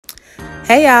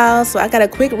Hey y'all, so I got a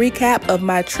quick recap of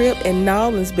my trip in New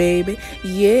Orleans, baby.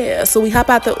 Yeah, so we hop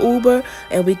out the Uber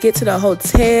and we get to the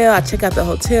hotel. I check out the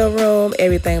hotel room.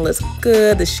 Everything looks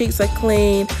good. The sheets are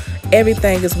clean.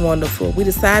 Everything is wonderful. We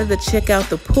decided to check out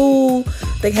the pool.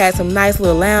 They had some nice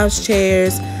little lounge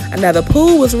chairs. Now the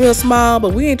pool was real small,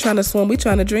 but we ain't trying to swim. We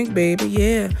trying to drink, baby.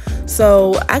 Yeah.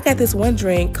 So I got this one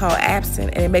drink called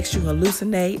Absinthe, and it makes you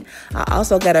hallucinate. I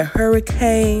also got a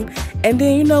Hurricane, and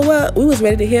then you know what? We was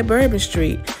ready to hit Bourbon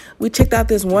Street. We checked out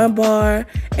this one bar,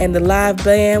 and the live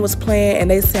band was playing,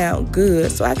 and they sound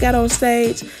good. So I got on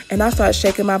stage, and I started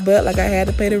shaking my butt like I had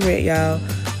to pay the rent, y'all.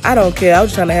 I don't care. I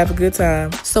was trying to have a good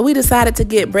time. So we decided to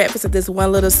get breakfast at this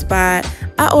one little spot.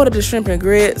 I ordered the shrimp and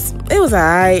grits. It was all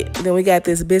right. Then we got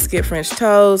this biscuit French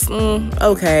toast.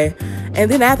 Okay.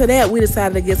 And then after that, we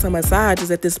decided to get some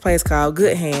massages at this place called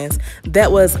Good Hands.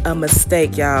 That was a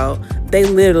mistake, y'all. They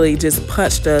literally just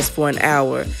punched us for an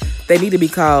hour. They need to be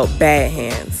called Bad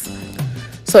Hands.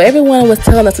 So everyone was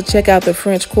telling us to check out the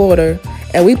French Quarter,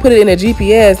 and we put it in a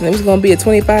GPS, and it was going to be a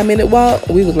 25-minute walk.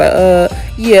 We was like,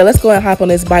 yeah, let's go and hop on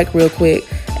this bike real quick.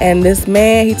 And this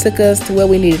man, he took us to where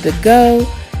we needed to go,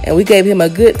 and we gave him a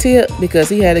good tip because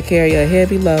he had to carry a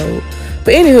heavy load.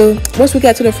 But anywho, once we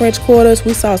got to the French Quarters,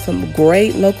 we saw some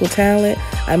great local talent.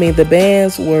 I mean, the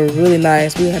bands were really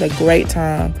nice. We had a great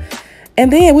time.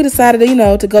 And then we decided,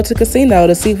 to go to the casino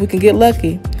to see if we can get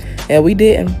lucky. And we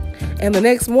didn't. And the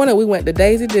next morning, we went to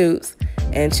Daisy Dukes.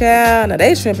 And child, now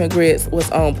they shrimp and grits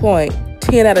was on point.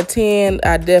 10 out of 10,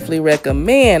 I definitely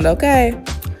recommend, okay?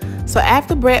 So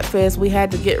after breakfast, we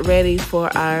had to get ready for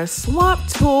our swamp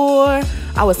tour.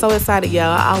 I was so excited, y'all.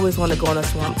 I always want to go on a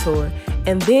swamp tour.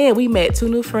 And then we met two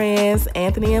new friends,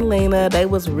 Anthony and Lena. They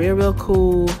was real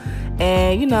cool.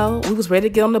 And, we was ready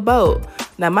to get on the boat.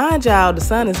 Now, mind y'all, the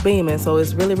sun is beaming, so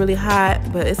it's really hot.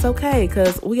 But it's okay,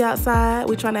 because we outside.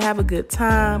 We trying to have a good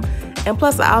time. And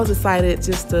plus, I was excited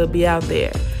just to be out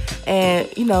there. And,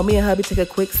 me and hubby took a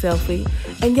quick selfie.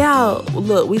 And y'all,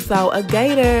 look, we saw a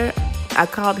gator. I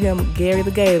called him Gary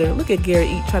the Gator. Look at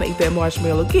Gary trying to eat that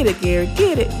marshmallow. Get it, Gary,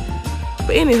 get it.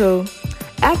 But anywho,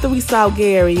 after we saw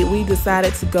Gary, we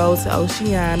decided to go to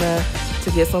Oceana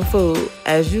to get some food.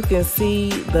 As you can see,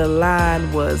 the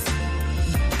line was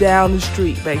down the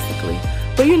street, basically.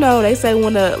 But they say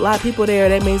when a lot of people there,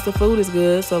 that means the food is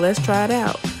good, so let's try it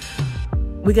out.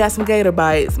 We got some gator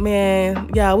bites.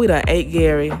 Man, y'all, we done ate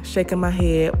Gary. Shaking my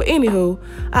head. But anywho,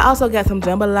 I also got some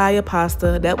jambalaya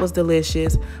pasta. That was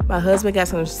delicious. My husband got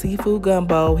some seafood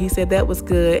gumbo. He said that was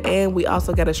good. And we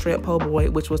also got a shrimp po' boy,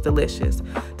 which was delicious.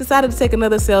 Decided to take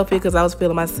another selfie because I was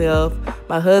feeling myself.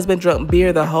 My husband drank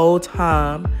beer the whole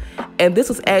time. And this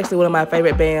was actually one of my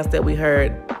favorite bands that we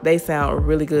heard. They sound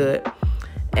really good.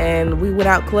 And we went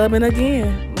out clubbing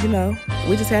again.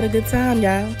 We just had a good time,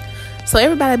 y'all. So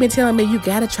everybody been telling me, you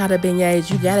gotta try the beignets,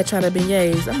 you gotta try the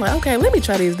beignets. I'm like, okay, let me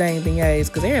try these dang beignets,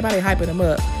 because everybody hyping them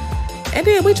up. And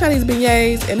then we try these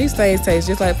beignets, and these things taste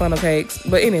just like funnel cakes.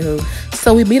 But anywho,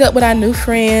 so we meet up with our new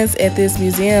friends at this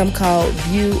museum called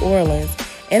View Orleans.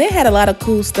 And it had a lot of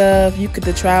cool stuff. You could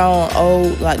try on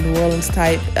old, like, New Orleans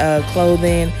type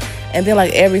clothing. And then,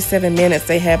 like, every 7 minutes,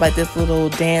 they have, like, this little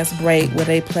dance break where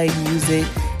they play music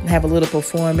and have a little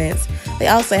performance. They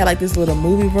also had, like, this little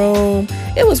movie room.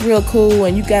 It was real cool,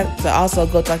 and you got to also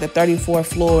go to, like, the 34th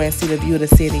floor and see the view of the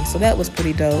city. So that was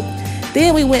pretty dope.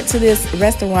 Then we went to this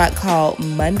restaurant called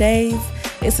Mondays.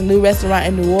 It's a new restaurant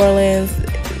in New Orleans.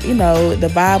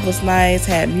 The vibe was nice,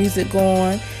 had music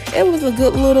going. It was a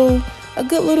good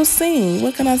little scene.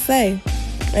 What can I say?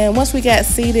 And once we got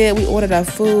seated, we ordered our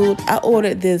food. I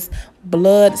ordered this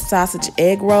blood sausage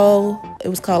egg roll. It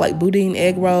was called like boudin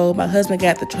egg roll. My husband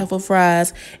got the truffle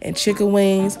fries and chicken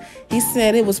wings. He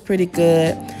said it was pretty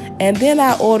good. And then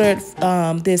I ordered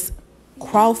this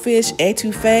crawfish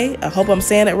etouffee. I hope I'm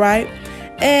saying it right.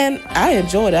 And I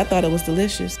enjoyed it. I thought it was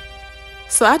delicious.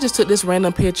 So I just took this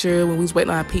random picture when we was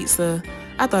waiting on our pizza.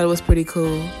 I thought it was pretty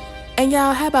cool. And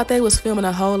y'all, how about they was filming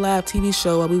a whole live TV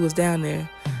show while we was down there?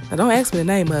 Now, don't ask me the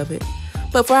name of it.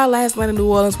 But for our last night in New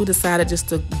Orleans, we decided just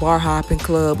to bar hop and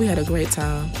club. We had a great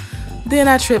time. Then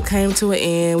our trip came to an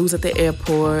end. We was at the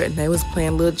airport, and they was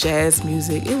playing little jazz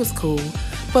music. It was cool.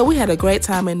 But we had a great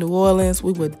time in New Orleans.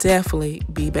 We would definitely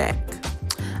be back.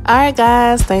 All right,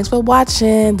 guys. Thanks for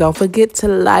watching. Don't forget to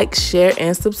like, share,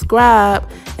 and subscribe.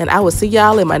 And I will see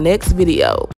y'all in my next video.